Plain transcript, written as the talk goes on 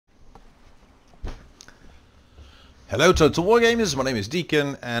Hello Total Wargamers, my name is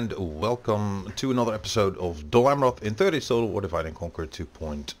Deacon and welcome to another episode of Dol Amroth in 30 Total War Divide and Conquer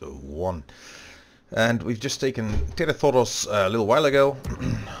 2.1. And we've just taken Terathoros a little while ago.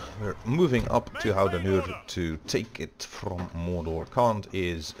 We're moving up to Haudhanûr to take it from Mordor. Khand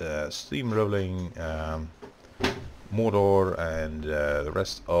is steamrolling Mordor and the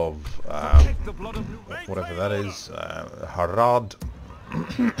rest of whatever that is, Harad.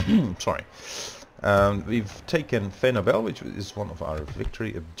 Sorry. We've taken Fenobel, which is one of our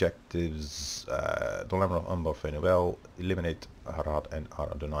victory objectives. Dol Amroth, Umbar, Fenobel, eliminate Harad and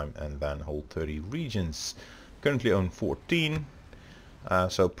Haudhanûr, and then hold 30 regions. Currently own 14,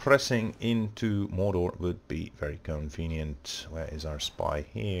 so pressing into Mordor would be very convenient. Where is our spy?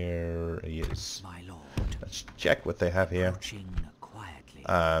 Here he is. My lord. Let's check what they have here. Quietly.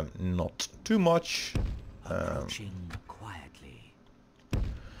 Not too much.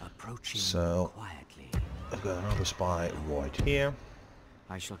 So I've got another spy right here.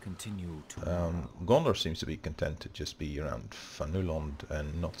 I shall continue to Gondor seems to be content to just be around Vanulond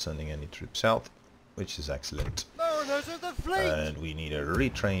and not sending any troops south, which is excellent. And we need to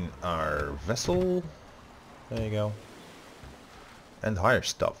retrain our vessel. There you go. And hire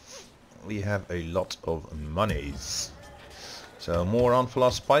stuff. We have a lot of monies. So more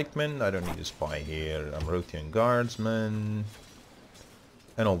Anfalas pikemen. I don't need a spy here. Amrothian guardsmen.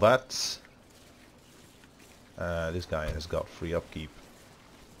 And all that. This guy has got free upkeep.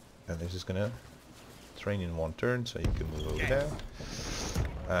 And this is gonna train in one turn, so you can move over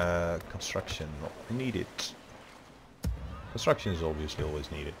there. Construction not needed. Construction is obviously always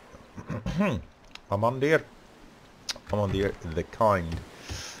needed. Commandeer the kind.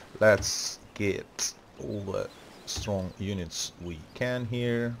 Let's get all the strong units we can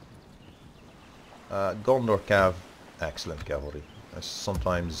here. Gondor Cav, excellent cavalry. I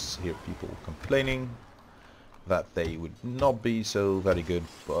sometimes hear people complaining that they would not be so very good,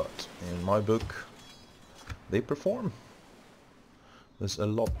 but in my book they perform. There's a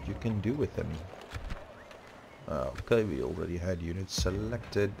lot you can do with them. Okay, we already had units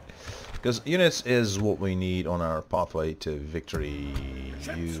selected, because units is what we need on our pathway to victory.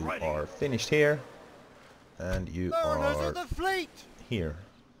 You are finished here, and you are here.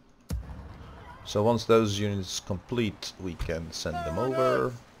 So once those units complete, we can send them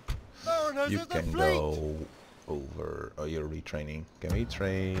over. You can go over. Oh, you're retraining. Can we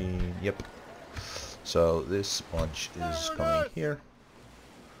train? Yep. So this bunch is coming here.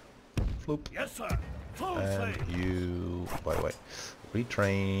 Floop. Yes, sir. And you, by the way,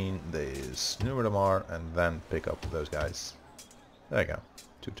 retrain this Numeramar and then pick up those guys. There you go.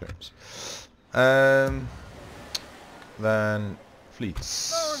 2 turns. Then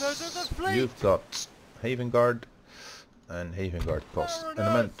fleets. You've got Haven Guard, and Haven Guard costs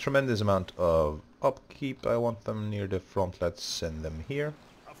a tremendous amount of upkeep. I want them near the front. Let's send them here.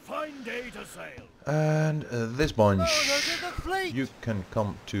 A fine day to sail. And this bunch, you can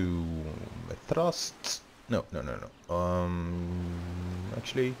come to Thrust. No.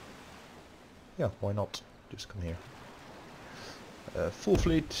 Actually, yeah, why not? Just come here. Full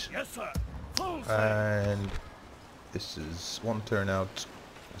fleet. Yes, sir. Full and this is one turnout,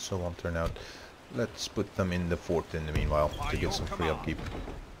 so one turnout. Let's put them in the fort in the meanwhile to get some free upkeep.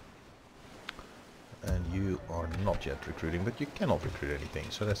 And you are not yet recruiting, but you cannot recruit anything,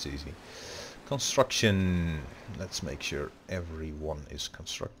 so that's easy. Construction. Let's make sure everyone is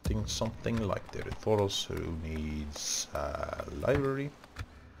constructing something, like Terathoros, who needs a library.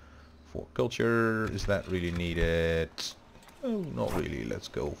 For culture, is that really needed? Oh, not really. Let's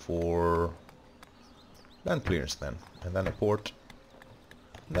go for land clearance then, and then a port,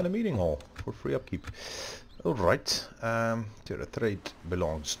 and then a meeting hall for free upkeep. Alright, Trade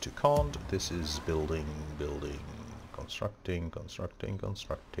belongs to Khand. This is building, constructing,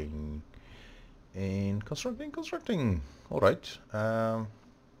 and constructing. Alright,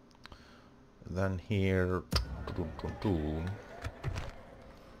 then here,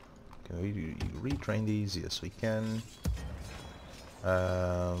 can we retrain these? Yes, we can.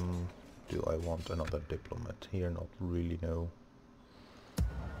 Do I want another diplomat here? Not really, no.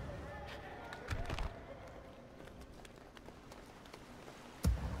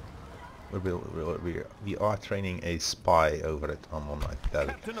 We are training a spy over at Amon.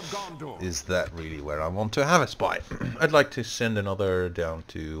 Is that really where I want to have a spy? I'd like to send another down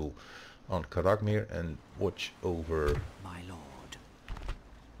to on Karagmir and watch over my lord.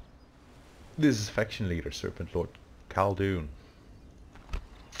 This is faction leader, Serpent Lord Khaldûn.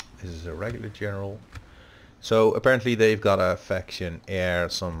 This is a regular general. So apparently they've got a faction heir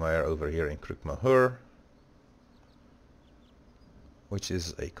somewhere over here in Krukmahur, which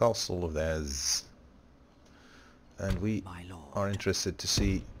is a castle of theirs. And we My lord. are interested to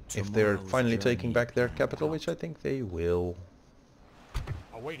see if they're Tomorrow's finally taking journey back their planned capital, out. which I think they will.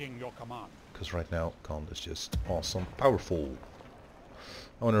 Awaiting your command. Because right now, Khan is just awesome, powerful.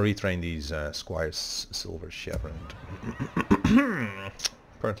 I want to retrain these squires, silver chevroned.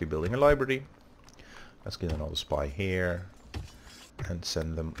 Currently building a library. Let's get another spy here and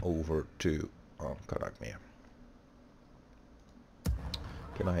send them over to Karagmir.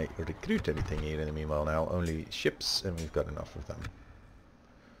 Can I recruit anything here in the meanwhile now? Only ships, and we've got enough of them.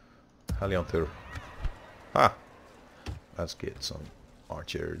 Haudhanûr. Ah! Let's get some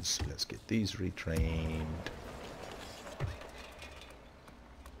archers. Let's get these retrained.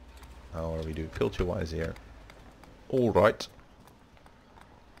 How are we doing culture-wise here? Alright.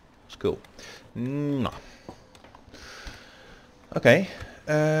 It's cool. No. Okay.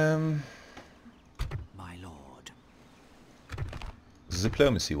 My lord.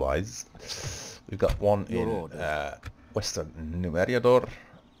 Diplomacy-wise, we've got one Your in order. Western Numeriador.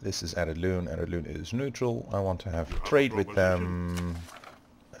 This is Haudhanûr. Haudhanûr is neutral. I want to have trade with them,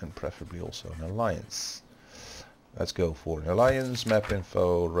 and preferably also an alliance. Let's go for an alliance. Map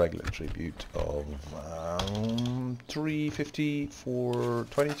info, regular tribute of 350 for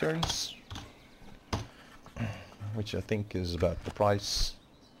 20 turns, which I think is about the price.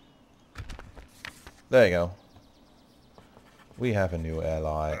 There you go. We have a new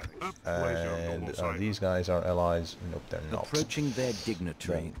ally, and these guys are allies. Nope, they're not. Approaching their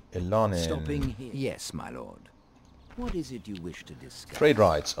dignitary. Ilanin. Stopping here. Yes, my lord. What is it you wish to discuss? Trade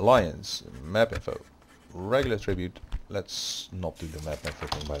rights, alliance, map info, regular tribute. Let's not do the map info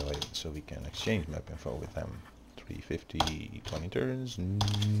thing, by the way, so we can exchange map info with them. 350, 20 turns,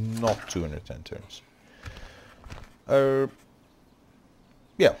 not 210 turns.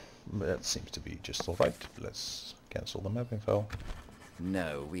 Yeah, that seems to be just alright. Let's cancel the map info.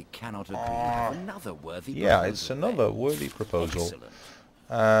 No, we cannot agree. Have another worthy Yeah, proposal it's another then. worthy proposal. Excellent.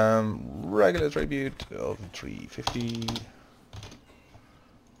 Regular tribute of 350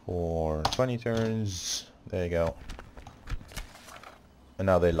 for 20 turns. There you go. And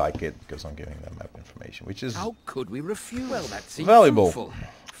now they like it because I'm giving them map information, which is How could we refuse? Well, that seems valuable. fruitful.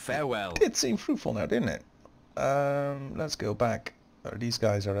 Farewell. It seemed fruitful now, didn't it? Let's go back. These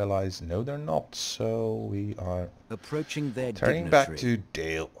guys are allies. No, they're not. So we are Approaching their turning dignitary. back to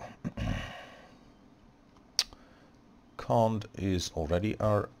Dale. Kond is already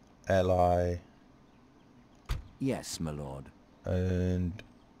our ally. Yes, my lord. And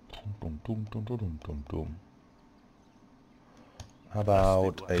how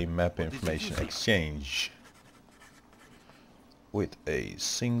about a map information exchange with a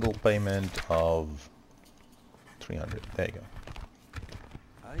single payment of 300. There you go.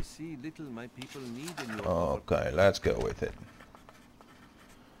 I see little my people need in your Okay, let's go with it.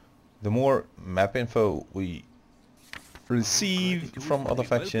 The more map info we receive from other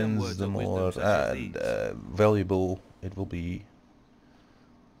factions, the more valuable it will be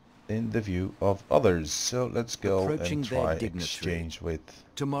in the view of others. So let's go Approaching and their try dignitary. exchange with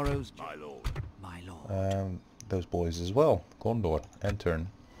Tomorrow's my lord. my lord. those boys as well. Gondor and turn.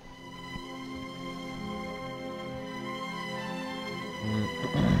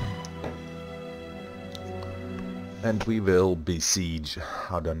 And we will besiege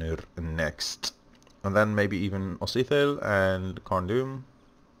Haudhanûr next. And then maybe even Osithil and Carndum.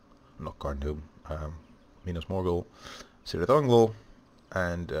 Not Carndum. Minas Morgul. Cirith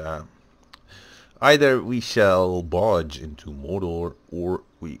and either we shall barge into Mordor or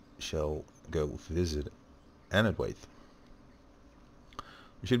we shall go visit Anadwaith.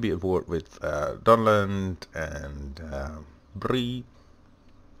 We should be aboard with Dunland and Bree.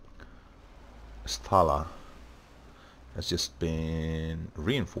 Sthala has just been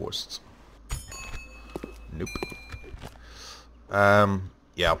reinforced. Nope.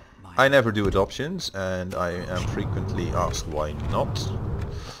 Yeah, I never do adoptions, and I am frequently asked why not.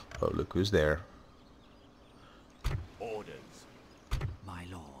 Oh, look who's there. Orders. My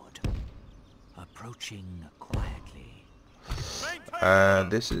lord. Approaching quietly.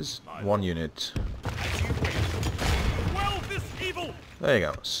 This is one unit. Quell this evil! There you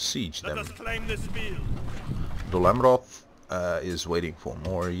go, siege Let them. us claim this field. Dol Amroth is waiting for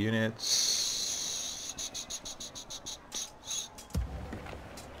more units.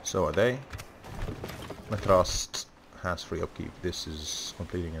 So are they. Matrast has free upkeep. This is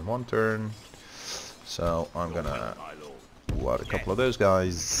completing in one turn. So I'm gonna pull out a couple of those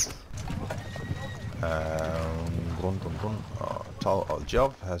guys. Tal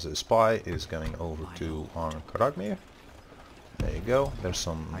al-Jav has a spy, is going over to Karagmir. There you go. There's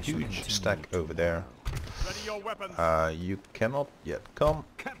some huge stack over there. Ready your weapons. You cannot yet come,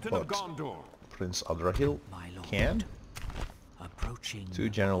 Captain but of Gondor. Prince Adrahil My lord. can. Approaching 2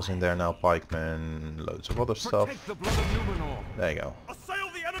 generals in there now, pikemen, loads of other stuff. Protect the blood of Numenor. There you go. Assail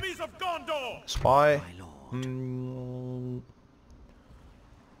the enemies of Gondor! Spy. My lord.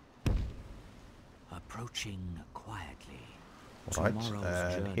 Approaching quietly. Right, Tomorrow's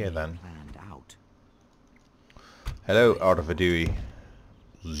and journey here then. planned out. Hello, Ardavadui.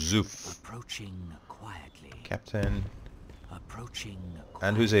 Zoof. Approaching quietly. Captain. Approaching quietly.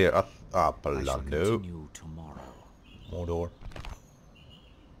 And who's here? I shall Palando. continue tomorrow. Mordor.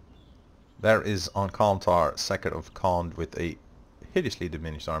 There is on Kantar, second of Khan with a hideously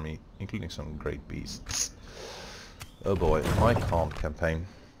diminished army, including some great beasts. Oh boy, my Khan campaign.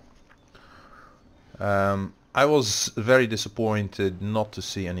 I was very disappointed not to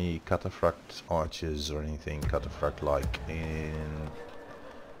see any cataphract archers or anything cataphract-like in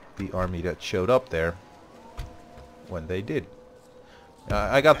the army that showed up there when they did.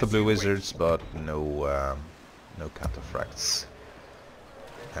 I got the blue wizards, but no cataphracts.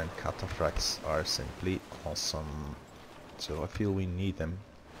 And cataphracts are simply awesome, so I feel we need them.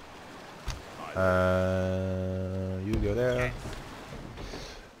 You go there.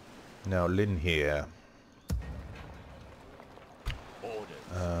 Now Lynn here.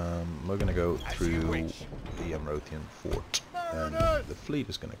 We're gonna go through the Amrothian fort, and the fleet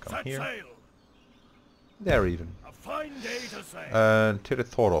is gonna come Set here. sail! There even. A fine day to sail! And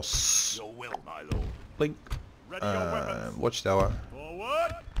Tirithoros. Your will, my lord. Blink. Ready your weapons. Watchtower.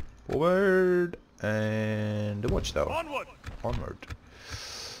 Forward! Forward. And the watchtower. Onward! Onward.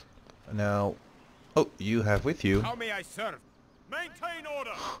 Now, oh, you have with you. How may I serve? Maintain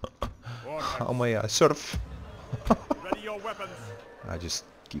order! How may I surf? Ready your weapons. I just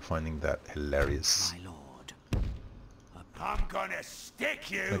keep finding that hilarious. My lord. I'm gonna stick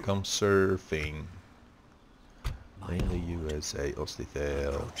Here you! comes surfing. My In the lord. USA,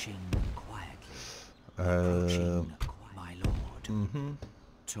 Ostithel. Approaching quietly. Approaching my lord.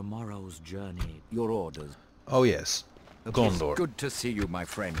 Tomorrow's journey. Your orders. Oh yes, Gondor. Good to see you, my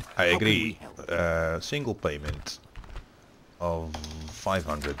friend. I How can we agree. help? Single payment of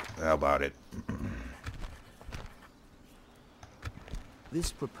 500. How about it? This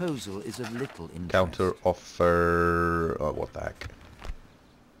proposal is of little interest. Counter offer. Oh, what the heck?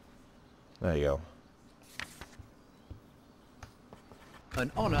 There you go.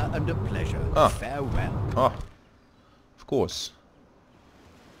 An honor and a pleasure. Ah. Farewell. Ah, of course.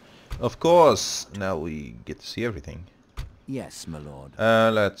 Of course. Now we get to see everything. Yes, my lord.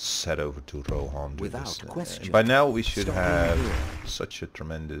 Let's head over to Rohan. Without question. By now we should Starting have here. such a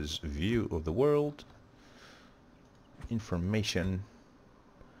tremendous view of the world. Information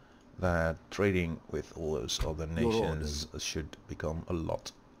that trading with all those other nations should become a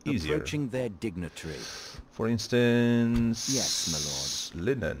lot easier. Approaching their dignitary. For instance... Yes, my lord.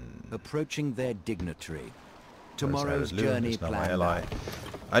 Linen. Approaching their dignitary. Where's Tomorrow's Haudhanûr? journey It's not my planned ally. out.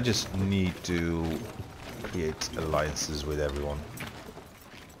 I just need to create alliances with everyone.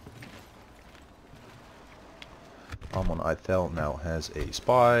 Amon Ithel now has a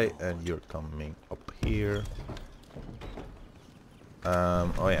spy, and you're coming up here.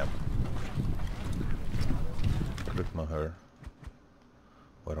 Oh yeah. Krukmaher.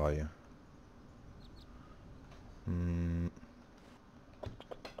 Where are you? My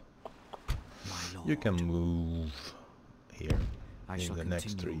lord. You can move here I in shall the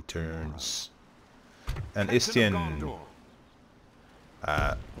next 3 continue turns. And Captain of Istian,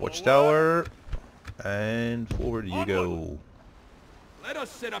 Gondor. watchtower, and forward you go. Let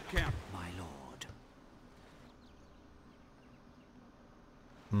us set up camp. My lord.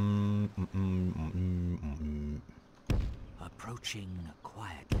 Approaching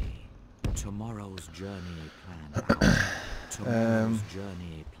quietly. Tomorrow's journey planned out. Tomorrow's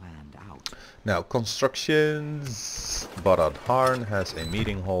journey planned out. Now constructions. Barad Harn has a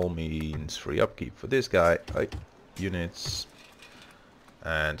meeting hall, means free upkeep for this guy. Units.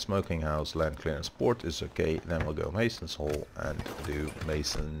 And smoking house, land clearance, port is okay. Then we'll go Mason's Hall and do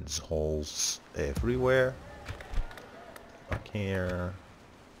Mason's Halls everywhere. Like here.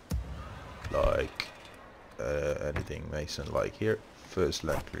 Like anything Mason like here. First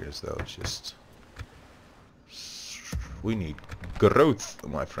land clearance though, it's just... We need growth,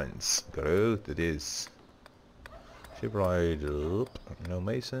 my friends. Growth it is. Ship ride up. No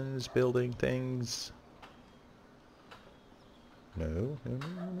Masons building things. No.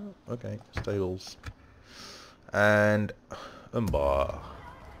 Okay, stables. And Umbar.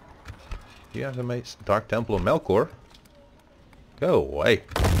 You have the mace Dark Temple of Melkor? Go away.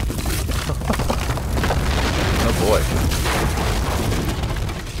 Oh boy.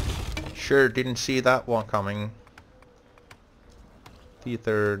 Sure didn't see that one coming.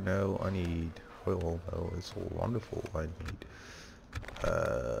 Theater, no, I need oil, though. It's all wonderful. I need...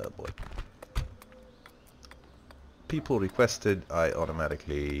 boy. People requested, I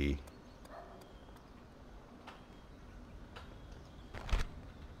automatically...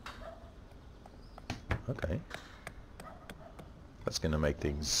 Okay. That's gonna make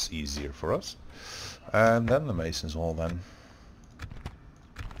things easier for us. And then the Masons Hall then.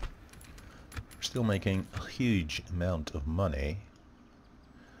 We're still making a huge amount of money.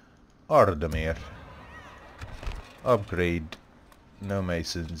 Haudhanûr. Upgrade. No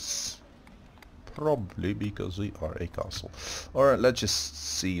Masons. Probably because we are a castle. Or let's just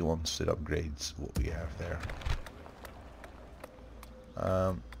see once it upgrades what we have there.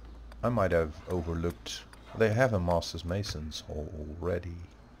 I might have overlooked. They have a Master's Masons Hall already.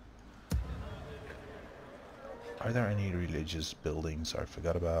 Are there any religious buildings I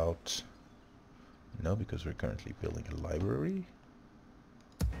forgot about? No, because we're currently building a library.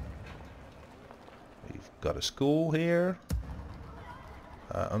 We've got a school here.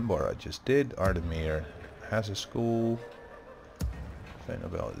 Umbara just did. Haudhanûr has a school.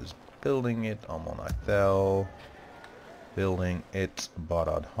 Venabel is building it. Amon Athel building it.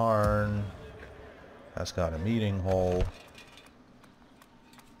 Barad Harn has got a meeting hall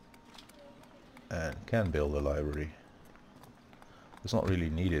and can build a library. It's not really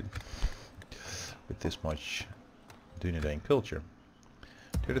needed with this much Dunedain culture.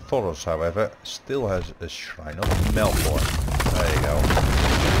 Thoros, however, still has a shrine of Melkor. There you go.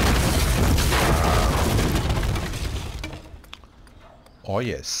 Oh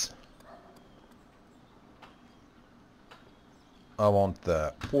yes. I want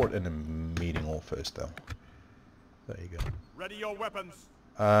the port and the meeting hall first though. There you go. Ready your weapons.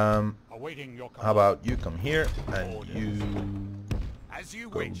 Awaiting your command. How about you come here and Orders. you As you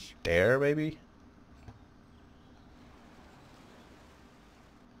go wish. there maybe?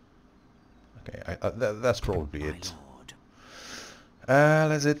 Okay, that's probably it.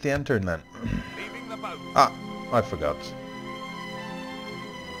 Let's hit the enter then. Leaving the boat. Ah, I forgot.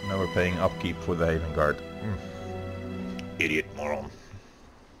 Now we're paying upkeep for the Haven Guard. Idiot moron.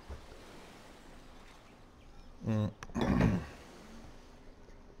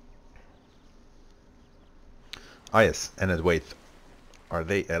 Ah yes, and wait. Are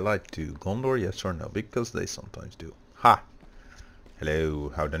they allied to Gondor, yes or no? Because they sometimes do. Ha!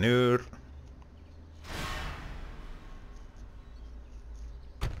 Hello, Haudhanûr.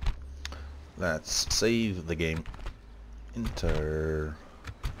 Let's save the game. Enter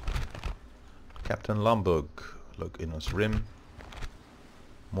Captain Lambug, look in his rim.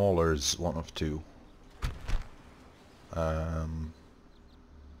 Maulers, one of two.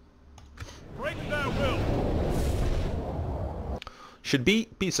 Break their will. Should be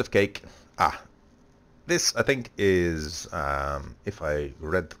piece of cake. Ah, this I think is, if I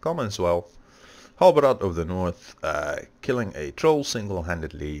read the comments well, Halbarad of the North killing a troll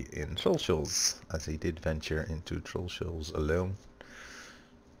single-handedly in Trollshells, as he did venture into Trollshells alone,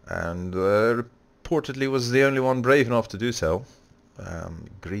 and reportedly was the only one brave enough to do so,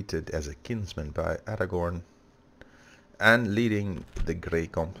 greeted as a kinsman by Aragorn, and leading the Grey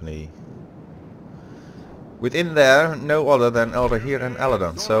Company. Within there, no other than Elrahir and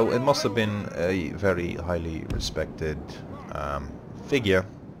Aladan, so it must have been a very highly respected figure.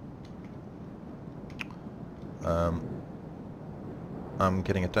 I'm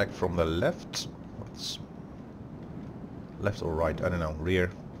getting attacked from the left. What's left or right? I don't know. Rear,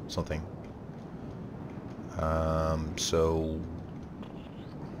 something. So.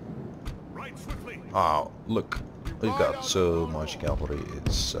 Oh, look, we've got so much cavalry.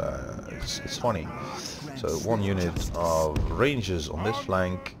 It's funny. So one unit of rangers on this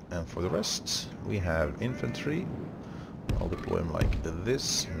flank, and for the rest we have infantry. I'll deploy them like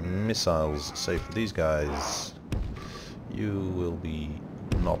this. Missiles, save for these guys. You will be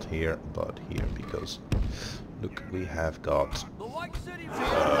not here, but here, because look, we have got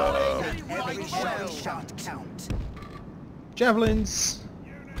javelins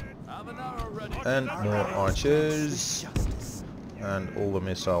and more archers, and all the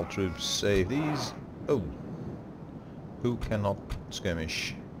missile troops save these. Oh, who cannot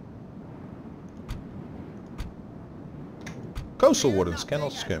skirmish? Coastal wardens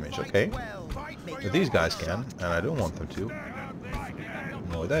cannot skirmish, okay. But these guys can, and I don't want them to.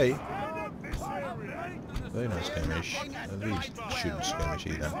 Nor they. They don't skirmish. These shouldn't skirmish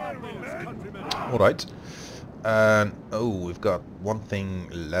either. Alright. And, oh, we've got one thing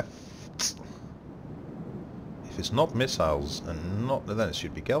left. If it's not missiles, and not, then it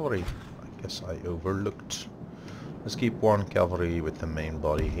should be cavalry. I guess I overlooked. Let's keep one cavalry with the main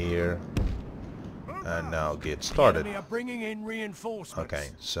body here. And now get started. Enemy are bringing in reinforcements. Okay,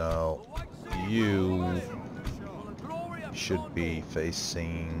 so you should be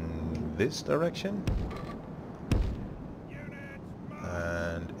facing this direction.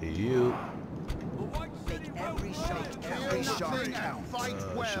 And you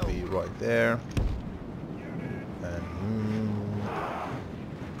should be right there. And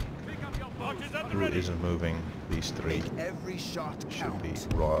who isn't moving? These three should be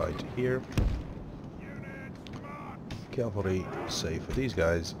right here. Cavalry, save for these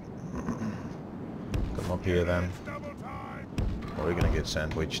guys. Come up here then. Or we're gonna get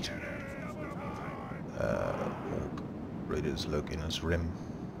sandwiched. Raiders look in his rim.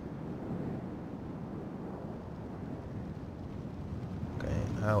 Okay,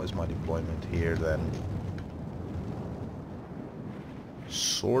 how is my deployment here then?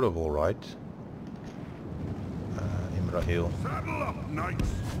 Sort of alright. Imrahil. Saddle up,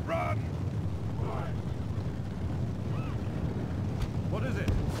 knights! Run! What is it?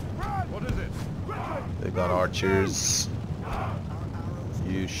 Run! What is it? They've got archers.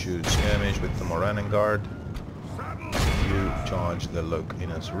 You shoot skirmish with the Morannan Guard. You charge the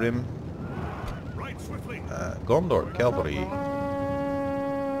Lokinus Rim. Right swiftly. Gondor Cavalry.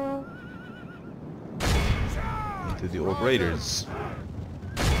 Into the Orc Raiders.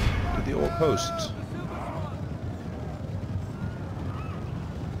 To the Orc Host.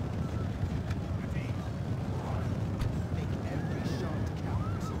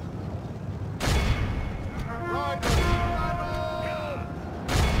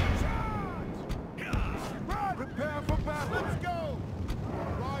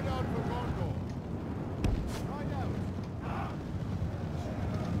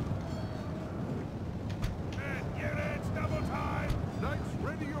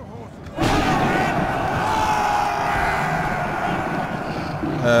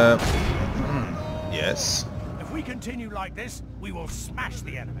 Yes. If we continue like this, we will smash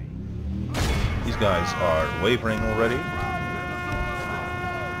the enemy. These guys are wavering already.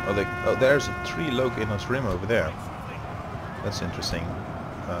 Oh, there's a 3 Lokinus Rim over there. That's interesting.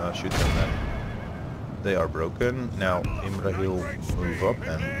 Shoot them then. They are broken. Now Imrahil move up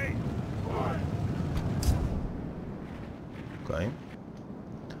and... Okay.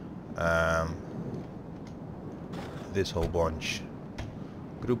 This whole bunch.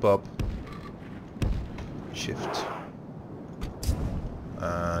 Group up. Shift.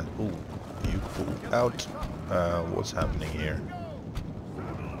 And... ooh, you pull out. What's happening here?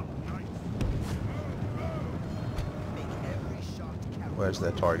 Where's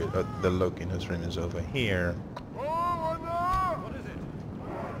that target? The Lokinus Rim is over here. What is it?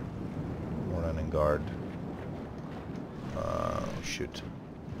 Morannan Guard. Shoot.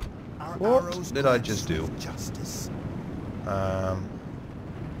 What did I just do?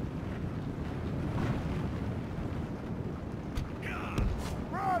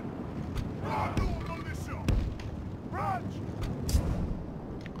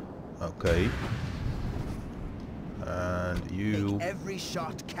 Okay. And you... Make every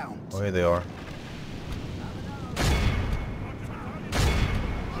shot count. Oh, here they are.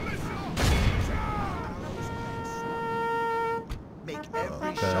 Make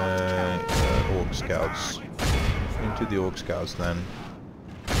every shot count. Orc Scouts. Into the Orc Scouts then.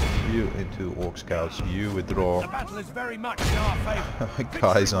 You into Orc Scouts. You withdraw. The battle is very much in our favor.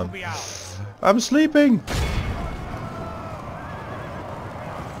 Guys, I'm sleeping!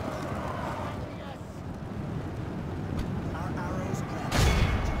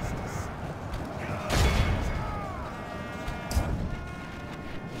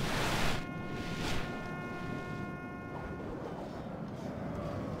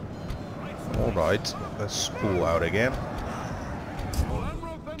 Alright, let's pull out again.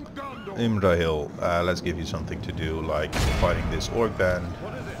 Imrahil, let's give you something to do, like fighting this Orc band.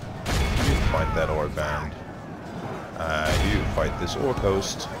 You fight that Orc band. You fight this Orc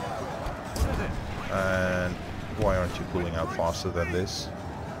host. And why aren't you pulling out faster than this?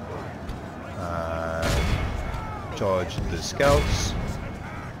 Charge the scouts.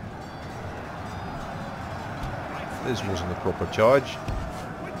 This wasn't a proper charge.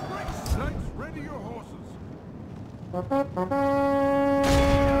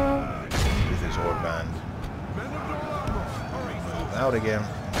 This is Orc band. Move out again.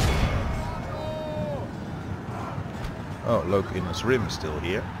 Oh, Lokinus Rim is still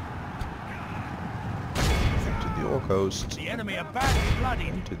here. Into the Orc host. The enemy are badly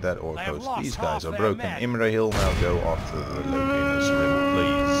bloodied. Into that Orc They have host. lost These guys half are their broken. men. Imrahil, now go after the Lokinus Rim,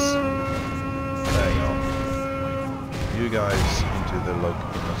 please. There you go. You guys into the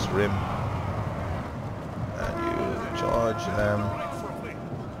Lokinus Rim. And you charge them.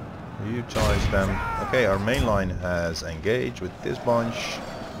 You charge them. Okay, our main line has engaged with this bunch.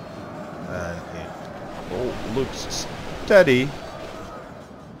 And it all looks steady.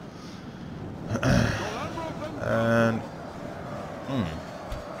 And...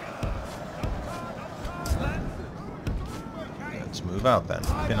 let's move out then.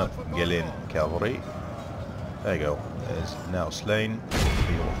 Cannot get in cavalry. There you go. Is now slain.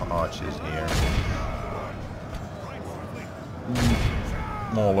 The archers here.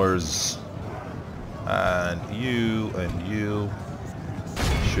 Maulers. And you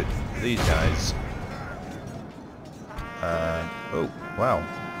shoot these guys. And oh wow.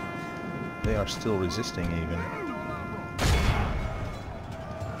 They are still resisting even.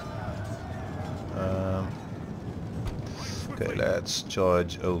 Okay, let's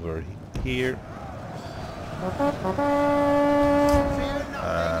charge over here.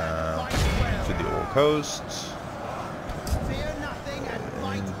 To the old coast.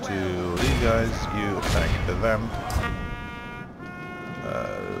 Into these guys, you attack them.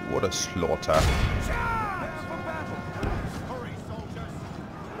 What a slaughter.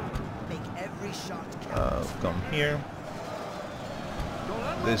 Come here.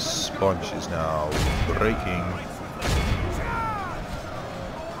 This bunch is now breaking.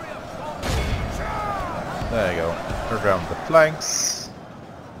 There you go. Around the flanks.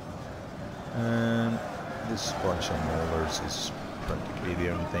 And this bunch of maulers is practically the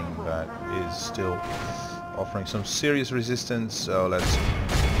only thing that is still offering some serious resistance. So let's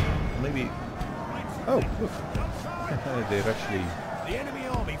maybe... Oh, look. They're actually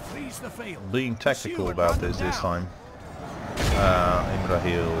being tactical about this time.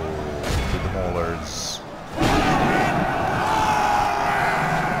 Imrahil with the maulers.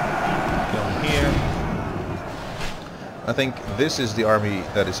 Come here. I think this is the army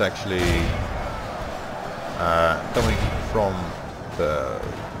that is actually coming from the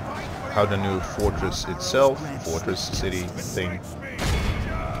Haudhanûr fortress itself, fortress city thing.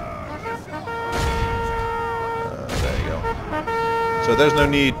 There you go. So there's no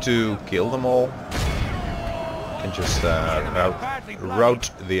need to kill them all. You can just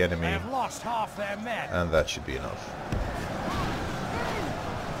rout the enemy, and that should be enough.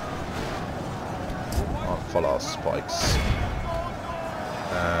 Follow spikes.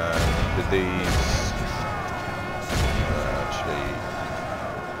 And with these, actually,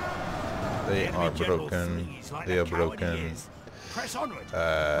 they are broken. They are broken.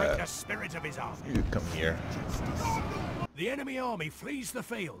 You come here. The enemy army flees the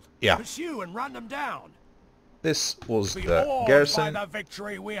field. Yeah. Pursue and run them down. This was the garrison. By the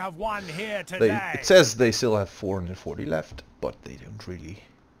victory we have won here today. It says they still have 440 left, but they don't really.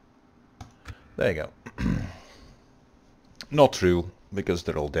 There you go. Not true, because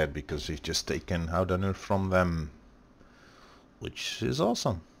they're all dead, because we've just taken Haudhanûr from them, which is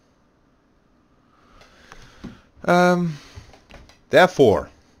awesome. Therefore,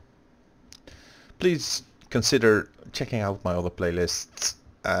 please consider checking out my other playlists,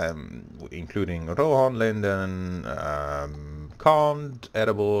 including Rohan, Linden, Kond,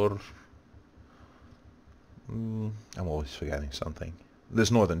 Erebor. I'm always forgetting something.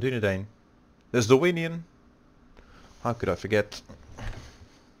 There's Northern Dunedain. There's Dwaynian. How could I forget?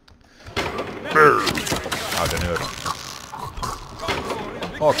 Haudhanûr.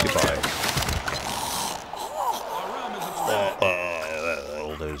 Occupy.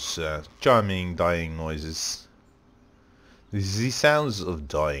 All those charming dying noises. The sounds of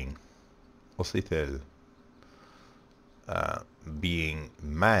dying. What's it? Being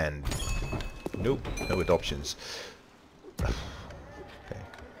manned. Nope, no adoptions. Okay.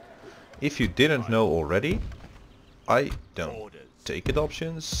 If you didn't know already, I don't take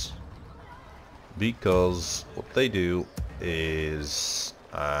adoptions, because what they do is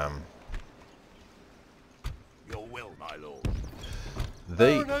Your will, my lord.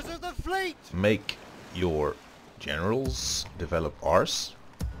 They make your generals develop arse,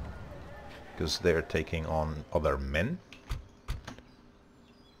 because they're taking on other men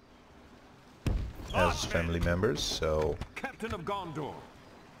as family members. So Captain of Gondor.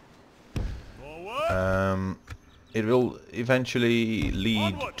 it will eventually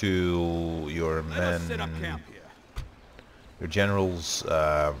lead to your men, your generals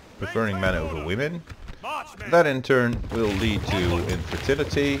preferring men over women. That in turn will lead to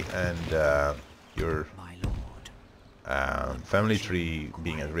infertility and your family tree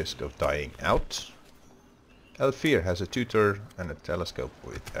being at risk of dying out. Elfir has a tutor and a telescope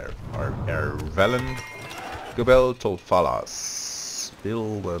with Ervelen. Gobel told Falas,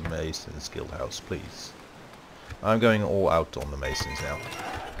 build a Mason's guild house, please. I'm going all out on the Masons now.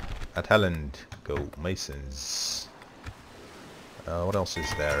 At Helland, go Masons. What else is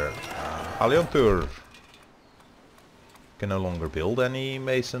there? Haudhanûr can no longer build any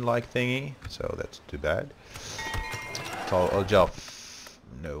mason-like thingy, so that's too bad. Joff,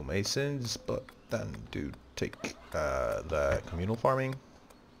 no masons, but then do take the communal farming.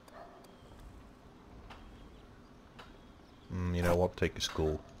 You know what? Take a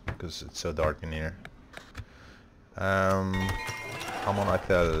school because it's so dark in here. Haudhanûr.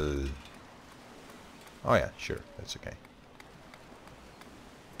 Oh yeah, sure, that's okay.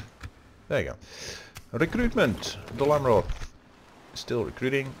 There you go. Recruitment. Dol Amroth. Still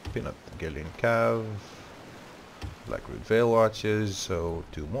recruiting. Peanut Gillian Cav. Blackroot Veil Watches, so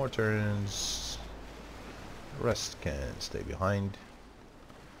 2 more turns. The rest can stay behind.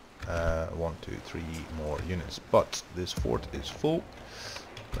 1, 2, 3 more units. But this fort is full.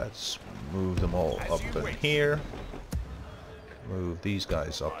 Let's move them all up in here. Move these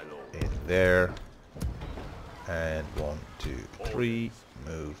guys up in there. And 1, 2, 3.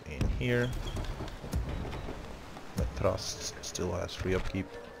 Move in here. The thrust still has free upkeep.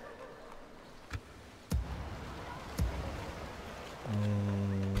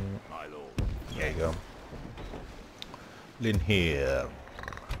 There you go. In here.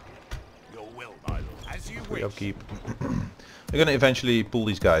 Your will, my lord. As you Free wish. upkeep. We're gonna eventually pull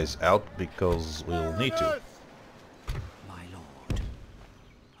these guys out because we'll need to. My lord.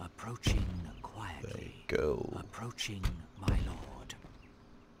 Approaching quietly. There you go. Approaching, my lord.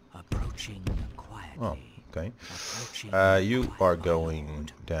 Approaching quietly. Oh, okay. Approaching You quietly, are my going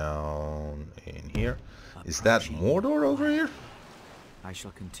lord. down in here. Is that Approaching Mordor over here? I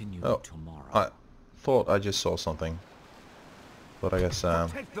shall continue Oh, tomorrow. I thought I just saw something, but I guess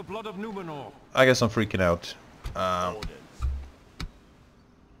Protect the blood of Numenor. I'm freaking out.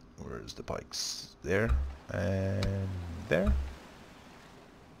 Where's the pikes? There and there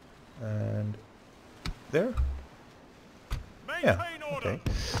and there. Yeah. Maintain order. Okay.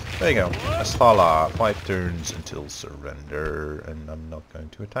 There you go. Asthala, 5 turns until surrender, and I'm not going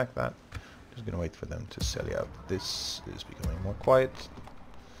to attack that. Just gonna wait for them to sell out. This is becoming more quiet.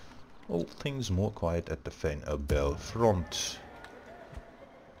 All things more quiet at the Fen-Abel front.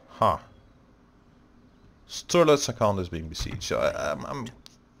 Ha. Sturla is being besieged, so I'm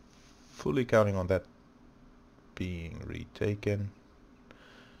fully counting on that being retaken.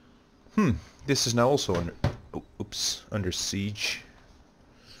 This is now also under under siege.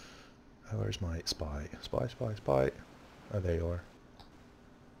 Where's my spy? Spy. Oh, there you are.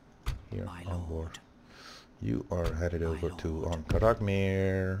 Here, My on board. lord. You are headed My over to lord.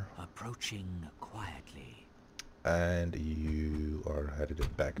 Haudhanûr, Approaching quietly. and you are headed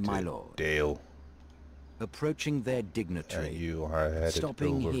back My to lord. Dale, Approaching their and dignitary. you are headed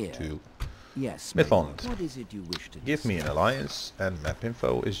Stopping over here. to Yes, my lord. Smithland. What is it you wish to Give me an discuss? alliance, and map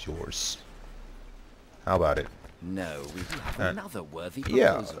info is yours. How about it? No, we do have another worthy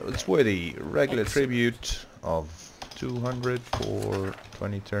Yeah, proposal. it's worthy. Regular Excellent. tribute of 200 for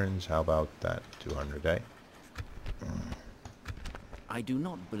 20 turns. How about that? 200, eh? I do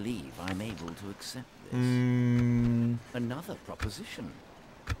not believe I'm able to accept this. Mm, Another proposition.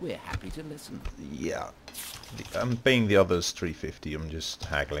 We're happy to listen. yeah. I'm paying the others 350. I'm just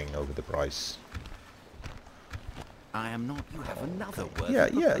haggling over the price. I am not. You have another worthy Yeah,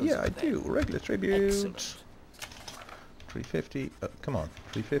 proposal I then. do. Regular tribute. Excellent. 350. Come on.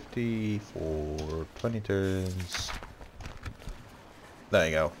 350 for 20 turns. There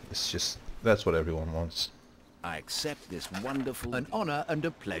you go. It's just, that's what everyone wants. I accept this wonderful... An honor and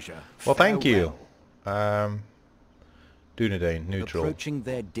a pleasure. Well, thank you. Farewell. Dunedain, neutral. Approaching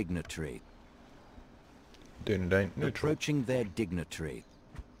their dignitary. Dunedain, neutral. Approaching their dignitary.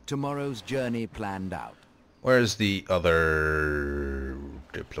 Tomorrow's journey planned out. Where's the other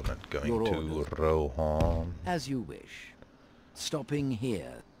diplomat going Your to? orders. Rohan. As you wish. Stopping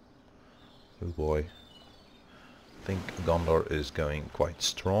here. Oh boy. I think Gondor is going quite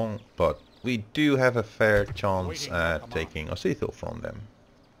strong, but we do have a fair chance Waiting for at command. taking Osithil from them.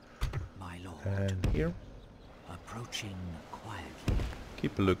 My lord. And here, Approaching quietly.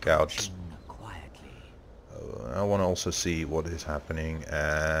 keep a lookout. Approaching quietly. I want to also see what is happening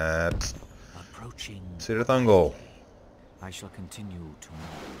at Approaching. Sirathangol. I shall continue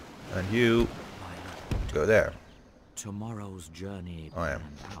tomorrow. And you My lord. go there. Tomorrow's journey I am.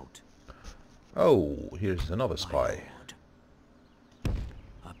 planned out. Oh, here's another My spy. lord.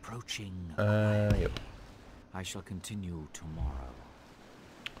 Approaching. Yep. I shall continue tomorrow.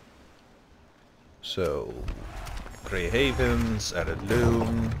 So, Grey Havens, added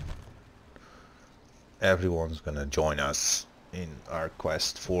Loom. Everyone's gonna join us in our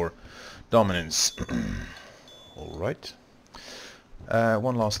quest for dominance. Alright.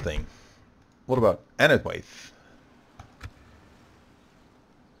 One last thing. What about Enedwaith?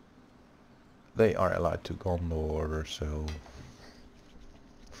 they are allied to Gondor, so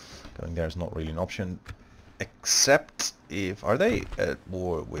going there is not really an option. Except if... Are they at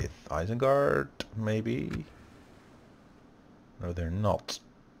war with Isengard, maybe? No, they're not.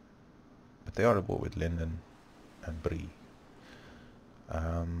 But they are at war with Linden and Bree.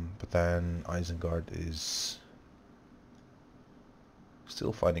 But then Isengard is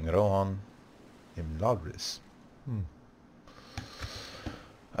still fighting Rohan in Lagris.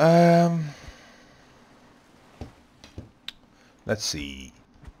 Let's see.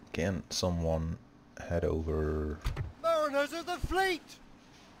 Can someone head over? Mariners of the fleet!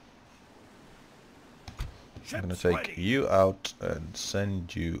 I'm gonna take you out and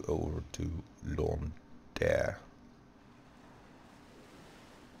send you over to Londare.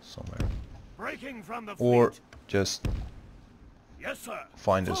 Somewhere. Breaking from the Or fleet. just Yes, sir.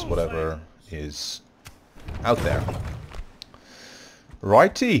 find us Full whatever sail. is out there.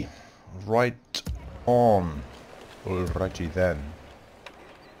 Righty. Right on. Alrighty then.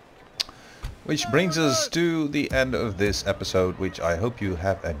 Which brings us to the end of this episode, which I hope you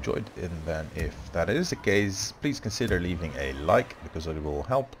have enjoyed. And then if that is the case, please consider leaving a like, because it will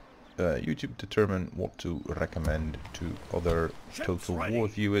help YouTube determine what to recommend to other Total War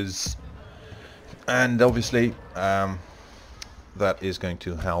viewers. And obviously that is going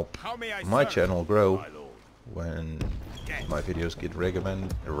to help my channel grow when my videos get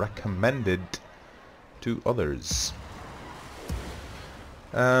recommended to others.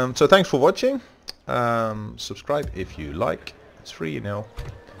 So thanks for watching. Subscribe if you like. It's free, you know.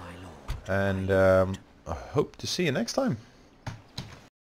 And I hope to see you next time.